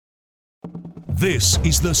This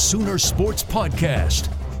is the Sooner Sports Podcast,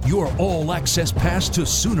 your all-access pass to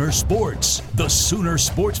Sooner Sports. The Sooner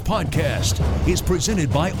Sports Podcast is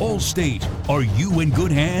presented by Allstate. Are you in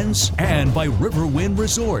good hands? And by Riverwind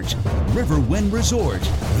Resort. Riverwind Resort,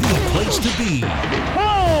 the place to be.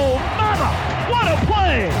 Oh, mama! What a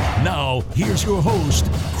play! Now, here's your host,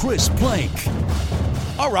 Chris Plank.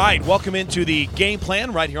 All right, welcome into the game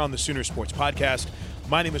plan right here on the Sooner Sports Podcast.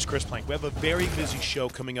 My name is Chris Plank. We have a very busy show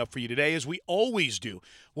coming up for you today, as we always do.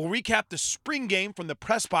 We'll recap the spring game from the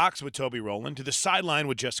press box with Toby Rowland to the sideline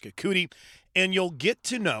with Jessica Cootie, and you'll get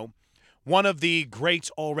to know one of the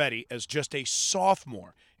greats already as just a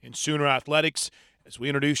sophomore in Sooner athletics as we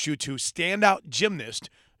introduce you to standout gymnast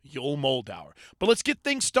Yul Moldauer. But let's get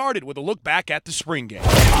things started with a look back at the spring game.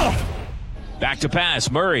 Back to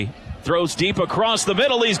pass, Murray. Throws deep across the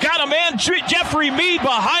middle. He's got a man, Jeffrey Mead,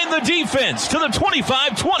 behind the defense to the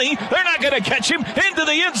 25-20. They're not going to catch him. Into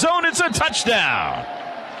the end zone. It's a touchdown.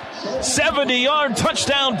 70-yard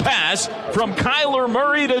touchdown pass from Kyler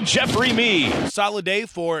Murray to Jeffrey Mead. Solid day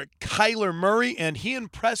for Kyler Murray, and he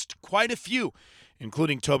impressed quite a few,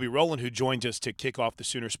 including Toby Rowland, who joins us to kick off the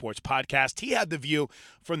Sooner Sports Podcast. He had the view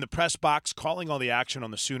from the press box, calling all the action on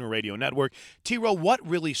the Sooner Radio Network. T-Row, what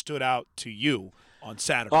really stood out to you on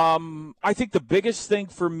Saturday? I think the biggest thing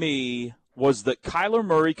for me was that Kyler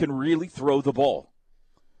Murray can really throw the ball.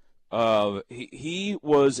 He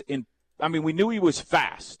was in. I mean, we knew he was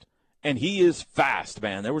fast, and he is fast,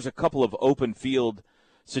 man. There was a couple of open field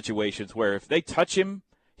situations where if they touch him,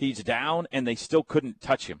 he's down, and they still couldn't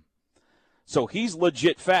touch him. So he's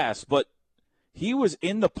legit fast, but he was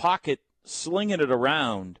in the pocket, slinging it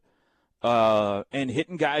around, and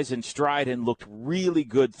hitting guys in stride, and looked really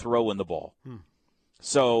good throwing the ball.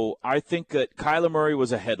 So I think that Kyler Murray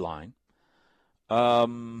was a headline.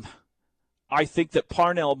 I think that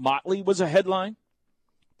Parnell Motley was a headline.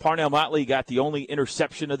 Parnell Motley got the only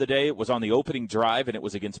interception of the day. It was on the opening drive, and it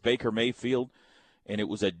was against Baker Mayfield. And it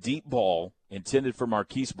was a deep ball intended for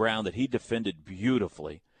Marquise Brown that he defended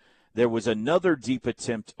beautifully. There was another deep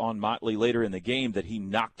attempt on Motley later in the game that he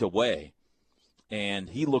knocked away, and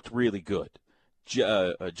he looked really good.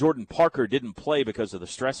 Jordan Parker didn't play because of the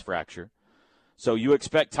stress fracture. So you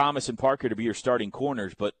expect Thomas and Parker to be your starting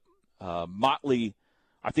corners, but Motley,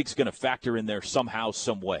 I think, is going to factor in there somehow,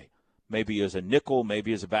 some way. Maybe as a nickel,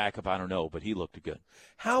 maybe as a backup, I don't know, but he looked good.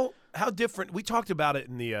 How different – we talked about it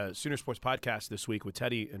in the Sooner Sports Podcast this week with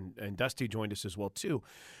Teddy, and Dusty joined us as well too.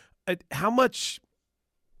 How much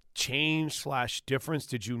change / difference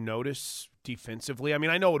did you notice defensively? I mean,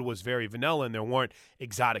 I know it was very vanilla and there weren't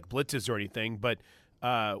exotic blitzes or anything, but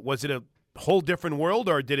was it a whole different world,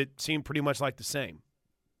 or did it seem pretty much like the same?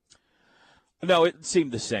 No, it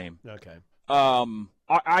seemed the same. Okay.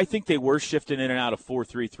 I think they were shifting in and out of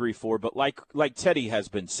 4-3-3-4, but like Teddy has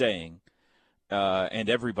been saying, and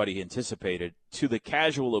everybody anticipated, to the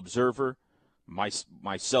casual observer,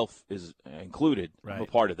 myself is included, right. I'm a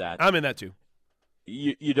part of that. I'm in that too.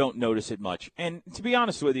 You don't notice it much. And to be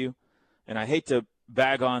honest with you, and I hate to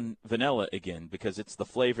bag on vanilla again because it's the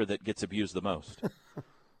flavor that gets abused the most.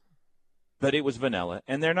 But it was vanilla,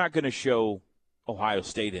 and they're not going to show Ohio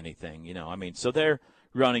State anything, you know. I mean, so they're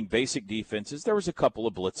running basic defenses. There was a couple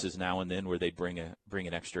of blitzes now and then where they'd bring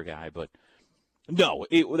an extra guy, but no,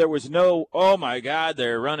 there was no, oh my God,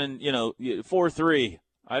 they're running, 4-3.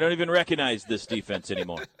 I don't even recognize this defense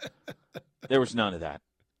anymore. There was none of that.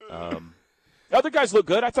 Other guys look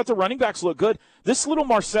good. I thought the running backs look good. This little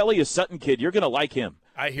Marcellus Sutton kid, you're going to like him.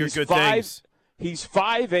 I hear good things. He's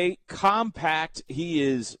 5'8", compact. He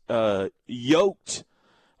is yoked.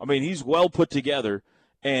 I mean, he's well put together,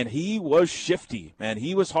 and he was shifty, man.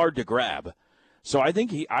 He was hard to grab. So I think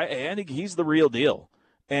he's the real deal.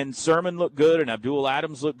 And Sermon looked good, and Abdul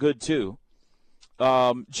Adams looked good too.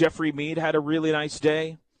 Jeffrey Mead had a really nice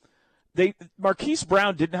day. Marquise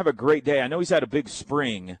Brown didn't have a great day. I know he's had a big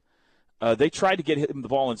spring. They tried to get him the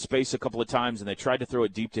ball in space a couple of times, and they tried to throw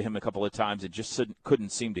it deep to him a couple of times. It just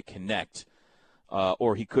couldn't seem to connect.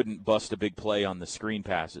 Or he couldn't bust a big play on the screen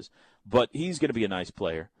passes. But he's going to be a nice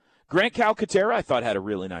player. Grant Calcaterra, I thought, had a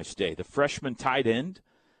really nice day. The freshman tight end,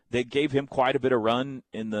 they gave him quite a bit of run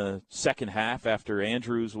in the second half after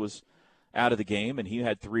Andrews was out of the game, and he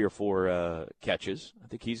had 3 or 4 catches. I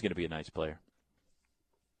think he's going to be a nice player.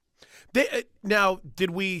 Now, did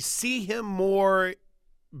we see him more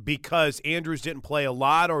because Andrews didn't play a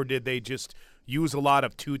lot, or did they just use a lot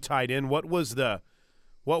of 2 tight end? What was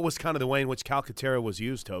kind of the way in which Calcaterra was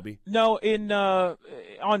used, Toby? No,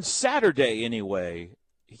 on Saturday anyway,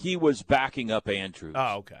 he was backing up Andrews.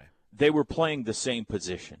 Oh, okay. They were playing the same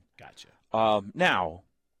position. Gotcha. Now,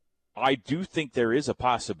 I do think there is a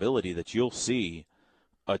possibility that you'll see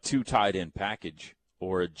a 2 tight end package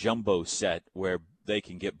or a jumbo set where they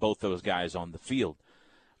can get both those guys on the field.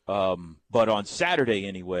 But on Saturday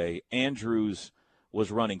anyway, Andrews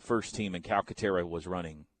was running first team and Calcaterra was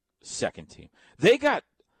running second team. They got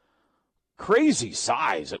crazy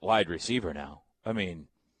size at wide receiver now. I mean,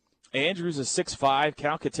 Andrews is 6'5",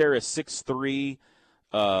 Calcaterra is 6'3",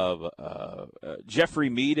 Jeffrey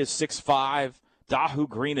Mead is 6'5", Dahu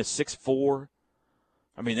Green is 6'4".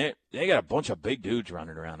 I mean, they got a bunch of big dudes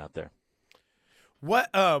running around out there.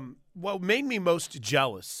 What made me most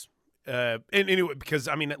jealous, and anyway, because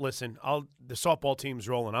I mean, listen, the softball team's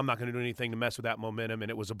rolling. I'm not going to do anything to mess with that momentum, and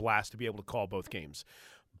it was a blast to be able to call both games.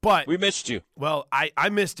 But we missed you. Well, I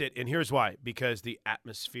missed it, and here's why: because the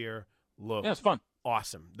atmosphere looked it's fun,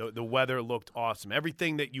 awesome. The weather looked awesome.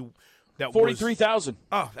 Everything that 43,000.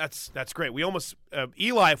 Oh, that's great. We almost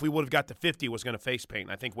Eli, if we would have got to 50, was going to face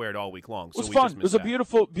paint. I think wear it all week long. So it was fun. It was a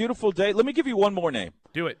beautiful day. Let me give you one more name.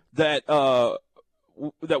 Do it. That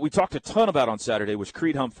we talked a ton about on Saturday was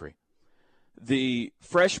Creed Humphrey, the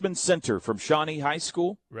freshman center from Shawnee High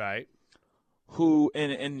School. Right. Who,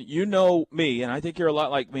 and you know me, and I think you're a lot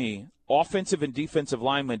like me, offensive and defensive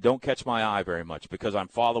linemen don't catch my eye very much because I'm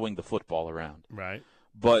following the football around. Right.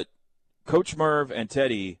 But Coach Merv and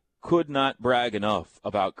Teddy could not brag enough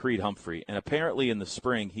about Creed Humphrey, and apparently in the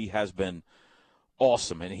spring he has been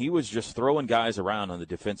awesome, and he was just throwing guys around on the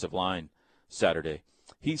defensive line Saturday.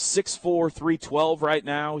 He's 6'4", 312 right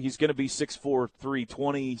now. He's going to be 6'4",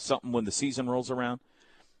 320 something when the season rolls around.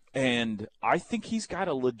 And I think he's got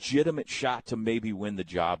a legitimate shot to maybe win the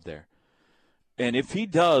job there. And if he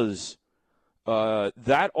does,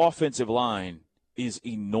 that offensive line is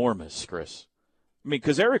enormous, Chris. I mean,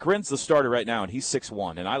 because Eric Wren's the starter right now, and he's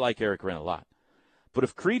 6'1", and I like Eric Wren a lot. But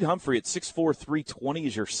if Creed Humphrey at 6'4", 320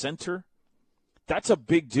 is your center, that's a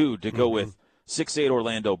big dude to go with 6'8"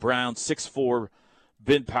 Orlando Brown, 6'4"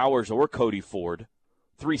 Ben Powers or Cody Ford,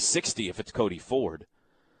 360 if it's Cody Ford,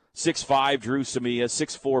 6'5" Drew Samia,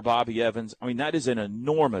 6'4" Bobby Evans. I mean, that is an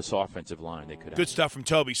enormous offensive line they could have. Good stuff from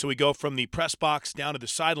Toby. So we go from the press box down to the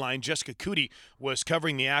sideline. Jessica Cootie was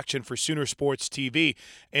covering the action for Sooner Sports TV.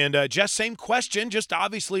 And, Jess, same question, just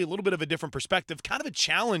obviously a little bit of a different perspective. Kind of a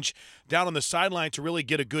challenge down on the sideline to really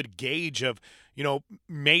get a good gauge of,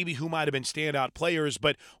 maybe who might have been standout players.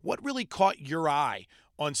 But what really caught your eye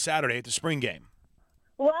on Saturday at the spring game?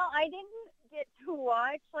 Well, I didn't get to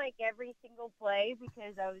watch, every single play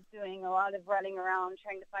because I was doing a lot of running around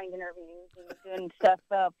trying to find interviews and doing stuff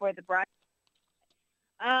for the broadcast.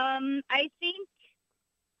 I think,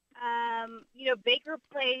 Baker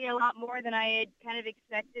played a lot more than I had kind of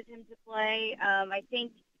expected him to play. I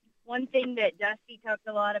think one thing that Dusty talked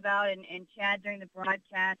a lot about and Chad during the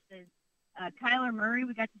broadcast is Kyler Murray.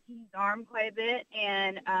 We got to see his arm quite a bit,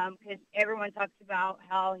 and because everyone talks about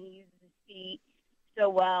how he uses his feet so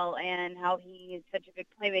well and how he is such a big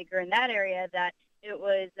playmaker in that area that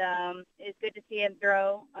it's good to see him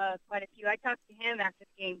throw quite a few. I talked to him after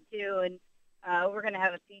the game too, and we're going to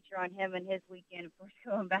have a feature on him and his weekend, of course,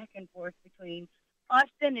 going back and forth between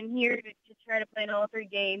Austin and here to try to play in all 3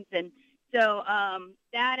 games. And so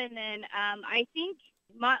that, and then I think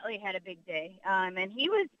Motley had a big day, and he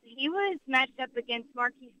was matched up against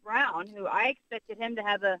Marquise Brown, who I expected him to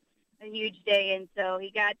have a huge day, and so he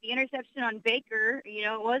got the interception on Baker.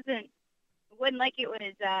 It wasn't like it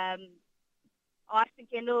was Austin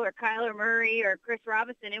Kendall or Kyler Murray or Chris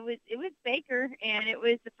Robinson. It was Baker, and it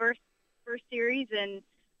was the first series, and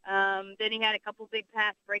then he had a couple big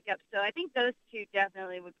pass breakups. So I think those two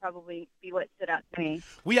definitely would probably be what stood out to me.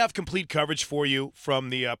 We have complete coverage for you from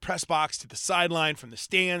the press box to the sideline, from the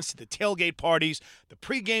stands to the tailgate parties, the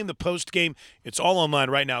pregame, the postgame. It's all online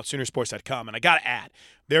right now at Soonersports.com. And I got to add,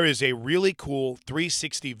 there is a really cool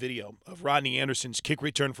 360 video of Rodney Anderson's kick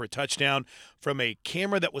return for a touchdown from a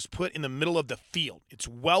camera that was put in the middle of the field. It's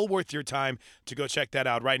well worth your time to go check that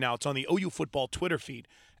out right now. It's on the OU Football Twitter feed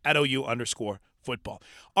at OU_football.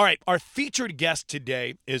 All right, our featured guest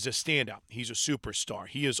today is a standout. He's a superstar.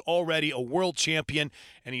 He is already a world champion,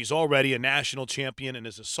 and he's already a national champion. And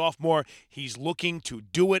as a sophomore, he's looking to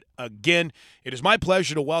do it again. It is my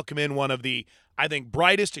pleasure to welcome in one of the, I think,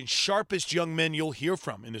 brightest and sharpest young men you'll hear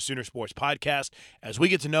from in the Sooner Sports Podcast as we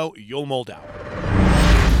get to know Yul Moldau.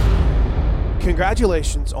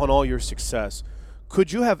 Congratulations on all your success.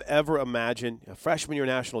 Could you have ever imagined a freshman year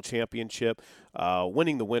national championship,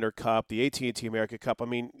 winning the Winter Cup, the AT&T America Cup? I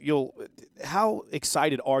mean, how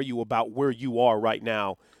excited are you about where you are right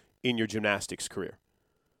now in your gymnastics career?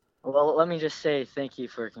 Well, let me just say thank you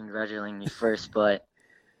for congratulating me first, but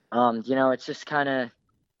it's just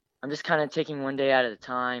I'm just kind of taking one day at a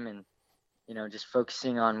time and just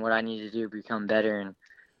focusing on what I need to do to become better. And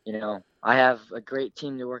I have a great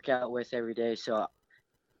team to work out with every day, so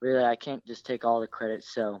really I can't just take all the credit.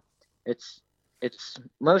 So it's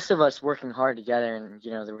most of us working hard together, and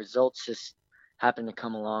the results just happen to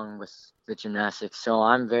come along with the gymnastics. So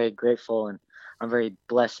I'm very grateful, and I'm very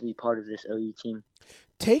blessed to be part of this OU team.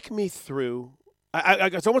 Take me through. I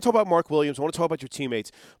want to talk about Mark Williams. I want to talk about your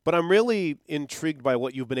teammates, but I'm really intrigued by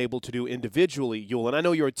what you've been able to do individually, Yul. And I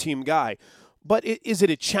know you're a team guy, but is it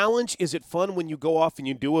a challenge? Is it fun when you go off and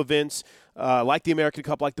you do events like the American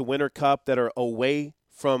Cup, like the Winter Cup, that are away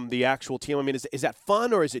from the actual team? I mean, is that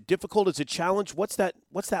fun, or is it difficult? Is it a challenge? What's that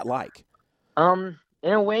like? In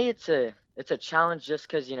a way, it's a challenge just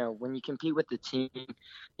because when you compete with the team,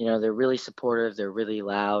 they're really supportive, they're really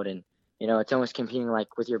loud, and it's almost competing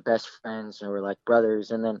like with your best friends or like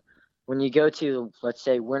brothers. And then when you go to, let's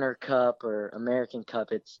say, Winter Cup or American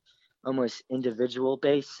Cup, it's almost individual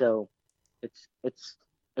based. So it's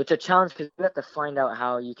a challenge because you have to find out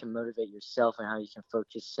how you can motivate yourself and how you can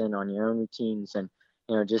focus in on your own routines and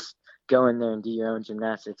just go in there and do your own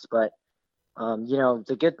gymnastics. But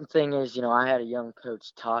the good thing is I had a young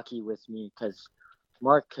coach, Taki, with me because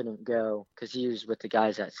Mark couldn't go because he was with the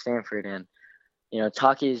guys at Stanford. And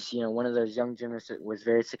Taki is one of those young gymnasts that was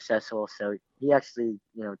very successful. So he actually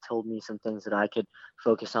told me some things that I could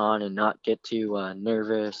focus on and not get too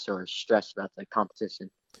nervous or stressed about the competition.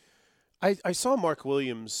 I saw Mark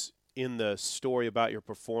Williams in the story about your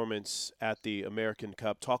performance at the American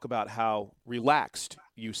Cup talk about how relaxed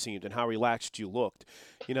you seemed and how relaxed you looked.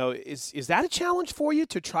 Is that a challenge for you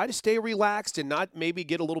to try to stay relaxed and not maybe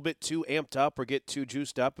get a little bit too amped up or get too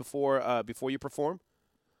juiced up before you perform?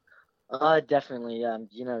 Definitely.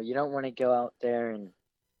 You don't want to go out there and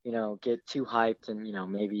get too hyped and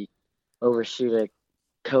maybe overshoot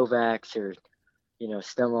a Kovacs or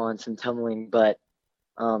stumble on some tumbling. But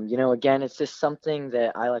again, it's just something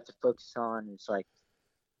that I like to focus on. It's like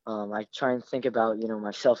I try and think about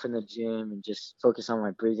myself in the gym and just focus on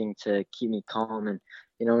my breathing to keep me calm and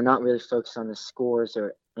not really focus on the scores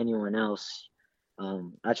or anyone else.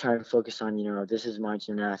 I try and focus on this is my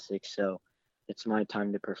gymnastics, so it's my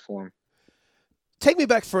time to perform. Take me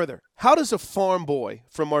back further. How does a farm boy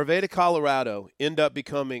from Arvada, Colorado, end up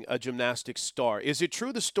becoming a gymnastics star? Is it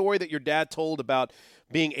true the story that your dad told about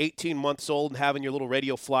being 18 months old and having your little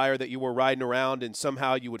radio flyer that you were riding around and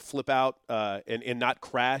somehow you would flip out and not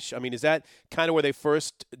crash? I mean, is that kind of where they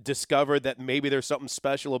first discovered that maybe there's something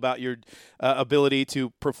special about your ability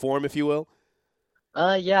to perform, if you will?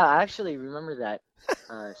 Yeah, I actually remember that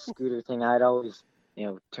scooter thing. I'd always,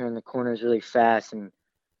 turn the corners really fast, and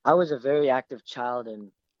I was a very active child, and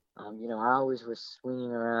I always was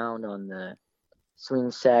swinging around on the swing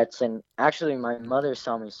sets. And actually, my mother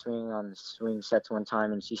saw me swinging on the swing sets one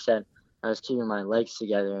time, and she said I was keeping my legs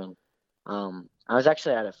together. And I was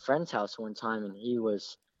actually at a friend's house one time, and he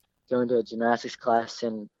was going to a gymnastics class,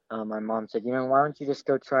 and my mom said, why don't you just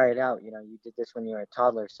go try it out? You did this when you were a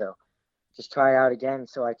toddler, so just try it out again.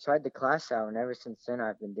 So I tried the class out, and ever since then,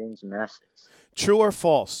 I've been doing gymnastics. True or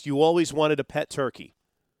false? You always wanted a pet turkey.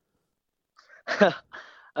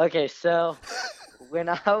 Okay, so when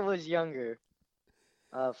I was younger,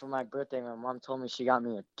 for my birthday, my mom told me she got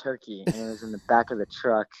me a turkey, and it was in the back of the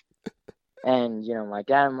truck. And, my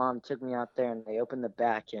dad and mom took me out there, and they opened the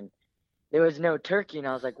back, and there was no turkey. And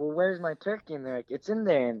I was like, well, where's my turkey? And they're like, it's in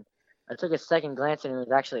there. And I took a second glance, and it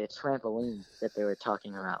was actually a trampoline that they were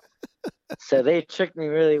talking about. So they tricked me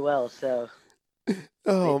really well. So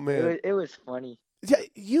man. It was funny. Yeah,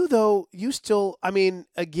 you still, I mean,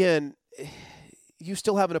 again, you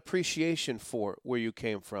still have an appreciation for where you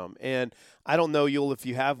came from. And I don't know, Yul, if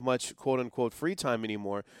you have much quote-unquote free time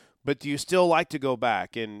anymore, but do you still like to go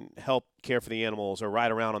back and help care for the animals or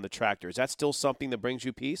ride around on the tractor? Is that still something that brings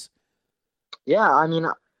you peace? Yeah, I mean,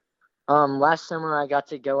 last summer I got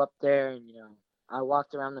to go up there and, I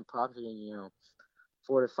walked around the property,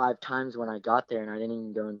 4 to 5 times when I got there, and I didn't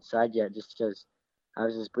even go inside yet just because I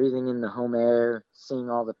was just breathing in the home air, seeing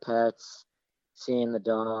all the pets, seeing the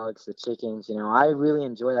dogs, the chickens. I really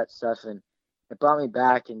enjoy that stuff, and it brought me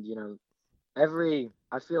back. And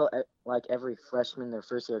I feel like every freshman their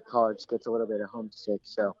first year of college gets a little bit of homesick,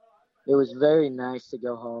 so it was very nice to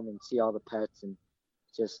go home and see all the pets and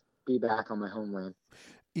just be back on my homeland.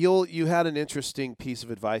 You had an interesting piece of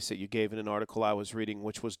advice that you gave in an article I was reading,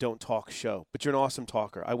 which was don't talk show. But you're an awesome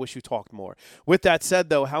talker. I wish you talked more. With that said,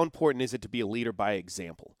 though, how important is it to be a leader by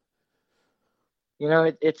example?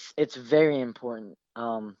 It's very important.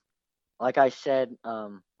 Like I said,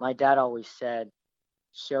 my dad always said,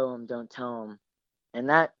 show them, don't tell them. And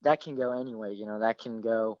that can go anyway. That can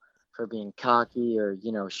go for being cocky or,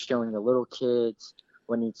 showing the little kids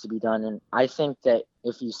what needs to be done. And I think that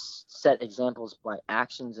if you set examples by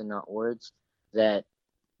actions and not words, that,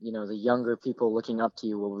 you know, the younger people looking up to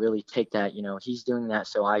you will really take that, you know, he's doing that,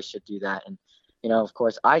 so I should do that. And, you know, of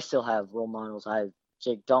course, I still have role models. I have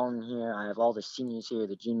Jake Dalton here. I have all the seniors here,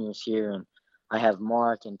 the juniors here, and I have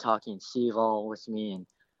Mark and Taki and Steve all with me. And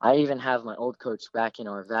I even have my old coach back in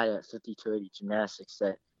Arvada at 5280 Gymnastics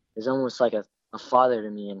that is almost like a father to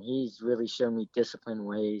me, and he's really shown me disciplined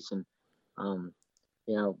ways. And,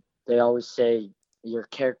 you know, they always say your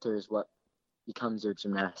character is what becomes your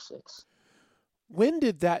gymnastics. When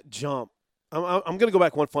did that jump? I'm going to go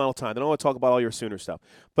back one final time. Then I want to talk about all your Sooner stuff.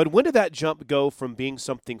 But when did that jump go from being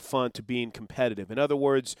something fun to being competitive? In other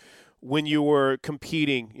words, when you were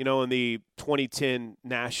competing, you know, in the 2010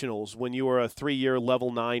 Nationals, when you were a 3-year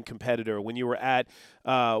level 9 competitor, when you were at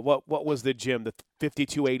what was the gym, the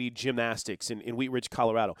 5280 Gymnastics in Wheat Ridge,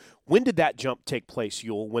 Colorado. When did that jump take place,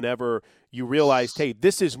 Yul, whenever you realized, hey,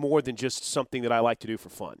 this is more than just something that I like to do for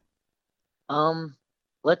fun?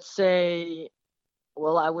 Let's say,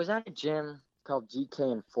 well, I was at a gym called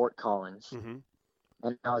GK in Fort Collins,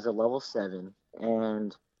 and I was a level 7,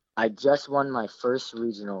 and I just won my first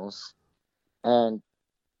regionals. And,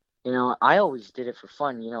 you know, I always did it for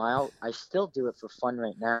fun. You know, I still do it for fun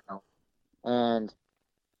right now. And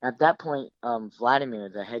at that point, Vladimir,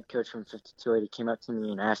 the head coach from 5280, came up to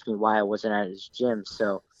me and asked me why I wasn't at his gym.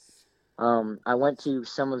 So I went to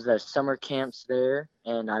some of the summer camps there,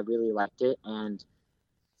 and I really liked it. And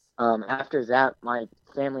after that, my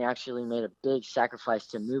family actually made a big sacrifice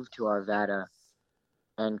to move to Arvada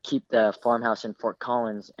and keep the farmhouse in Fort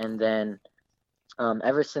Collins. And then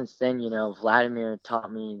ever since then, you know, Vladimir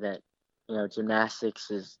taught me that, you know,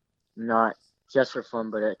 gymnastics is not just for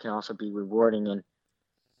fun, but it can also be rewarding. And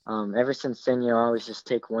ever since then, you know, I always just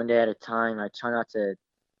take one day at a time. I try not to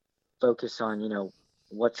focus on, you know,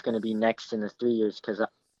 what's going to be next in the 3 years, because,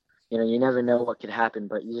 you know, you never know what could happen,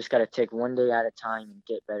 but you just got to take one day at a time and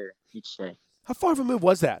get better each day. How far of a move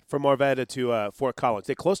was that from Arvada to Fort Collins?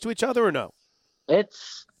 They close to each other or no?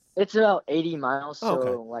 It's about 80 miles, so okay.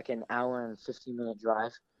 Like an hour and 15-minute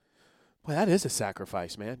drive. Boy, that is a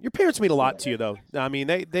sacrifice, man. Your parents mean a lot to you, though. I mean,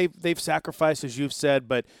 they've sacrificed, as you've said,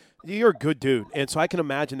 but you're a good dude. And so I can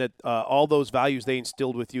imagine that all those values they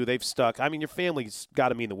instilled with you, they've stuck. I mean, your family's got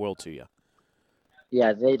to mean the world to you.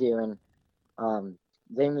 Yeah, they do. And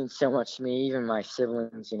they mean so much to me. Even my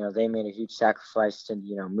siblings, you know, they made a huge sacrifice to,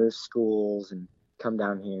 you know, move schools and come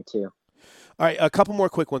down here, too. All right, a couple more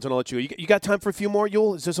quick ones, and I'll let you. You got time for a few more,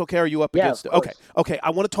 Yul? Is this okay? Are you up against it? Okay.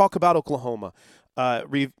 I want to talk about Oklahoma. I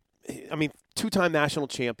mean, 2-time national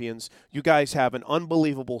champions. You guys have an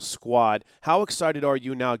unbelievable squad. How excited are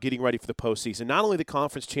you now getting ready for the postseason? Not only the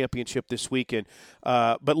conference championship this weekend,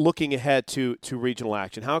 but looking ahead to regional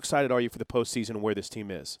action. How excited are you for the postseason and where this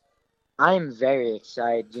team is? I'm very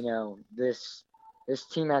excited. You know, this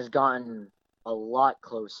team has gotten a lot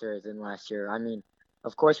closer than last year. I mean,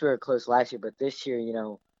 of course we were close last year, but this year, you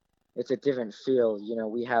know, it's a different feel. You know,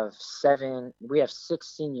 we have 6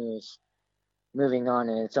 seniors moving on,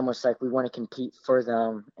 and it's almost like we want to compete for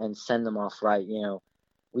them and send them off right. You know,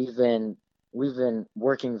 we've been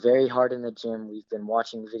working very hard in the gym. We've been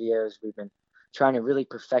watching videos. We've been trying to really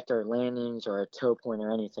perfect our landings or a toe point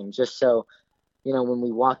or anything, just so, you know, when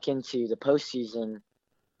we walk into the postseason,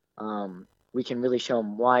 we can really show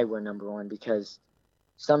them why we're number one, because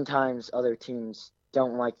sometimes other teams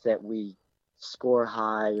don't like that we score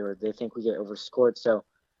high or they think we get overscored. So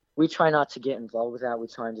we try not to get involved with that. We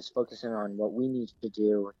try and just focus in on what we need to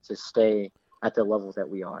do to stay at the level that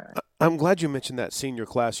we are at. I'm glad you mentioned that senior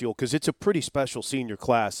class, Yul, because it's a pretty special senior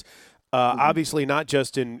class. Obviously not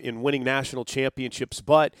just in winning national championships,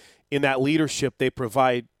 but in that leadership they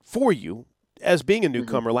provide for you as being a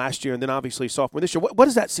newcomer last year and then obviously sophomore this year. What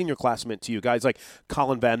has that senior class meant to you guys, like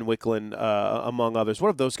Colin Van Wicklen, among others? What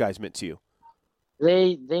have those guys meant to you?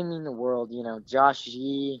 They mean the world. You know, Josh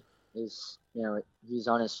Yee is, you know, he's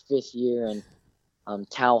on his 5th year, and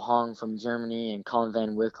Tao Hong from Germany and Colin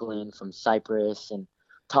Van Wicklen from Cyprus, and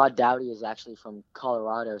Todd Dowdy is actually from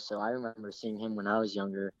Colorado, so I remember seeing him when I was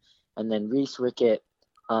younger. And then Reese Rickett,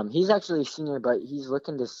 he's actually a senior, but he's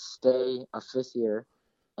looking to stay a 5th year.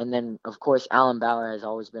 And then, of course, Alan Bauer has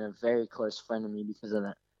always been a very close friend of me because of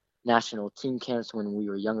the national team camps when we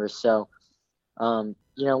were younger. So,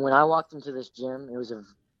 you know, when I walked into this gym, it was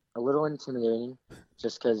a little intimidating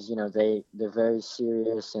just because, you know, they're very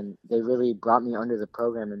serious, and they really brought me under the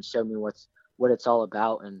program and showed me what it's all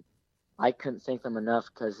about. And I couldn't thank them enough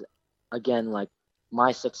because, again, like,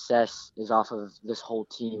 my success is off of this whole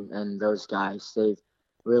team and those guys. They've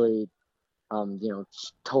really, you know,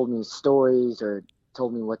 told me stories or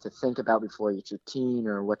told me what to think about before each routine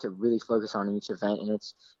or what to really focus on in each event, and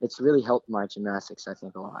it's really helped my gymnastics, I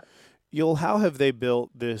think, a lot. Yul, how have they built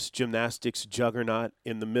this gymnastics juggernaut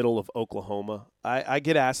in the middle of Oklahoma? I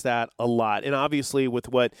get asked that a lot. And obviously with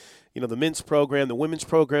what, the men's program, the women's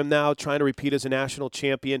program now, trying to repeat as a national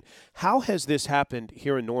champion, how has this happened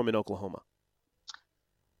here in Norman, Oklahoma?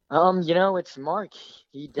 It's Mark.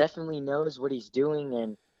 He definitely knows what he's doing,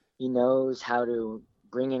 and he knows how to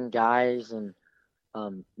bring in guys and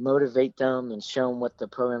motivate them and show them what the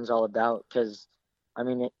program's all about. Because,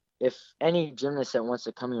 if any gymnast that wants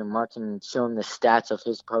to come here, Mark can show him the stats of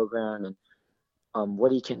his program and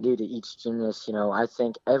what he can do to each gymnast. I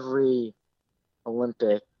think every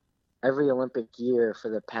Olympic year for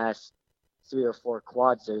the past 3 or 4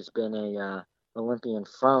 quads, there's been a Olympian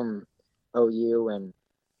from OU, and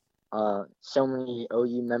so many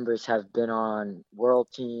OU members have been on world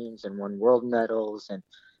teams and won world medals, and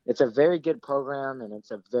it's a very good program and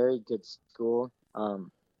it's a very good school.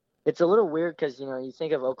 It's a little weird because, you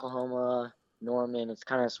think of Oklahoma, Norman, it's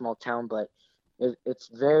kind of a small town, but it's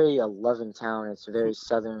very a loving town. It's very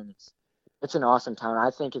southern. It's an awesome town.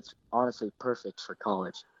 I think it's honestly perfect for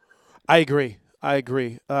college. I agree.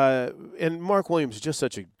 And Mark Williams is just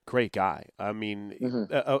such a great guy.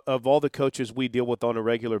 Of all the coaches we deal with on a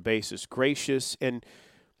regular basis, gracious, and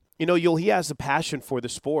he has a passion for the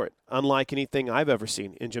sport, unlike anything I've ever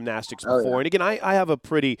seen in gymnastics before. Yeah. And again, I have a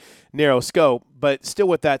pretty narrow scope, but still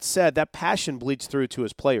with that said, that passion bleeds through to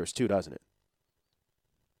his players too, doesn't it?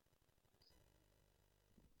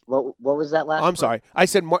 What was that last I'm sorry. I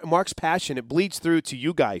said Mark's passion, it bleeds through to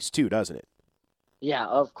you guys too, doesn't it? Yeah,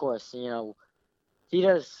 of course. He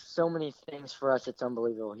does so many things for us. It's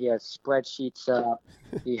unbelievable. He has spreadsheets up.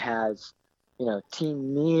 He has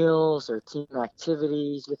team meals or team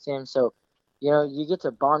activities with him. So, you get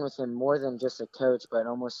to bond with him more than just a coach, but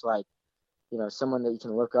almost like, someone that you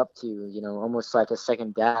can look up to, almost like a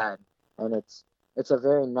second dad. And it's a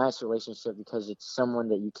very nice relationship because it's someone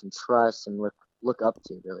that you can trust and look up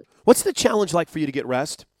to, really. What's the challenge like for you to get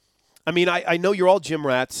rest? I know you're all gym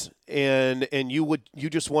rats and you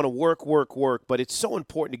just want to work, but it's so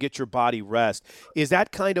important to get your body rest. Is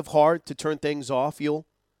that kind of hard to turn things off, Yul?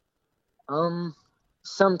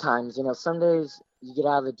 Sometimes, some days you get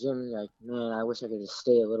out of the gym and you're like, man, I wish I could just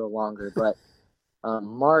stay a little longer. But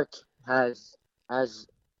Mark has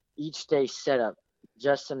each day set up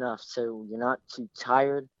just enough so you're not too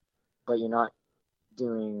tired, but you're not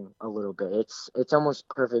doing a little bit. It's almost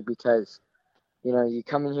perfect because, you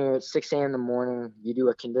come in here at 6 a.m. in the morning, you do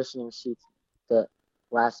a conditioning sheet that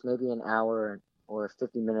lasts maybe an hour or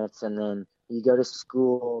 50 minutes, and then you go to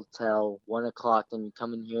school till 1 o'clock, then you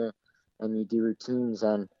come in here and you do routines,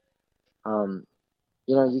 and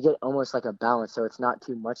you get almost like a balance. So it's not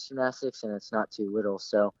too much gymnastics and it's not too little.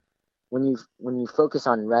 So when you focus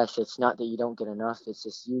on rest, it's not that you don't get enough. It's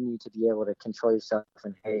just you need to be able to control yourself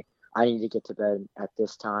and, hey, I need to get to bed at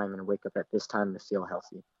this time and wake up at this time to feel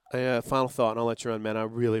healthy. Final thought, and I'll let you run, man. I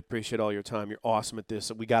really appreciate all your time. You're awesome at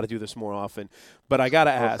this. We got to do this more often. But I got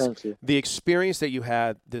to ask, the experience that you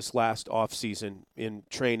had this last offseason in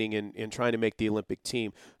training and trying to make the Olympic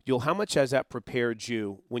team, Yul, how much has that prepared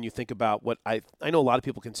you when you think about what I know a lot of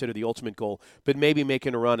people consider the ultimate goal, but maybe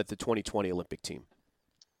making a run at the 2020 Olympic team?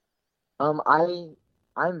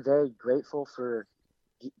 I'm very grateful for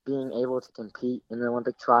being able to compete in the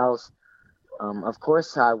Olympic trials. Of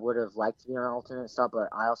course, I would have liked to be on an alternate spot, but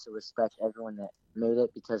I also respect everyone that made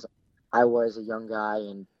it because I was a young guy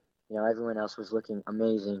and, everyone else was looking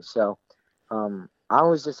amazing. So I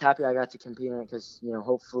was just happy I got to compete in it because,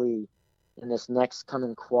 hopefully in this next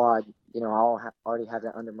coming quad, I'll already have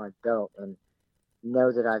that under my belt and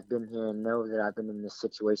know that I've been here and know that I've been in this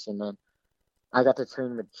situation. And I got to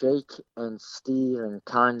train with Jake and Steve and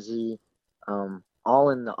Kanji,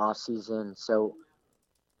 all in the off season. So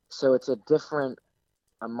it's a different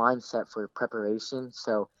mindset for preparation.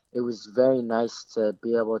 So it was very nice to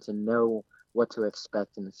be able to know what to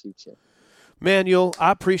expect in the future. Man, Yul,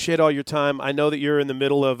 I appreciate all your time. I know that you're in the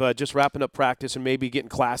middle of just wrapping up practice and maybe getting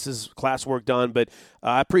classwork done, but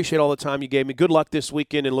I appreciate all the time you gave me. Good luck this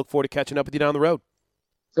weekend and look forward to catching up with you down the road.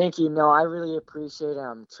 Thank you. No, I really appreciate it.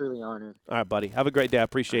 I'm truly honored. All right, buddy. Have a great day. I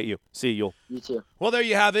appreciate you. See you, Yul. You too. Well, there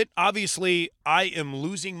you have it. Obviously, I am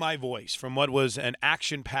losing my voice from what was an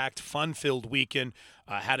action-packed, fun-filled weekend.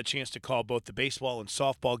 I had a chance to call both the baseball and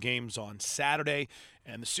softball games on Saturday,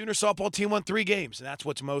 and the Sooner softball team won 3 games, and that's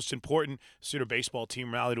what's most important. The Sooner baseball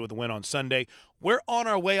team rallied with a win on Sunday. We're on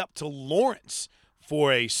our way up to Lawrence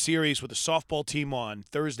for a series with the softball team on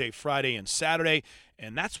Thursday, Friday, and Saturday.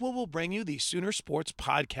 And that's what we'll bring you the Sooner Sports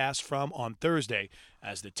Podcast from on Thursday,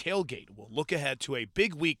 as the tailgate will look ahead to a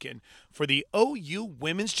big weekend for the OU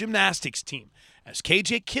women's gymnastics team as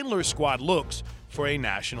KJ Kindler's squad looks for a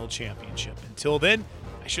national championship. Until then,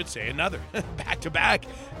 I should say another back-to-back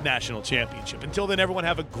national championship. Until then, everyone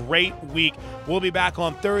have a great week. We'll be back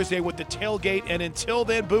on Thursday with the tailgate. And until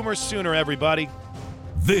then, Boomer Sooner, everybody.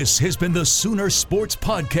 This has been the Sooner Sports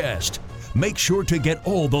Podcast. Make sure to get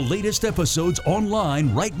all the latest episodes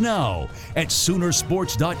online right now at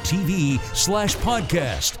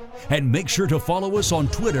Soonersports.tv/podcast. And make sure to follow us on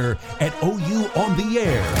Twitter at OU On The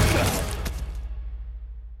Air.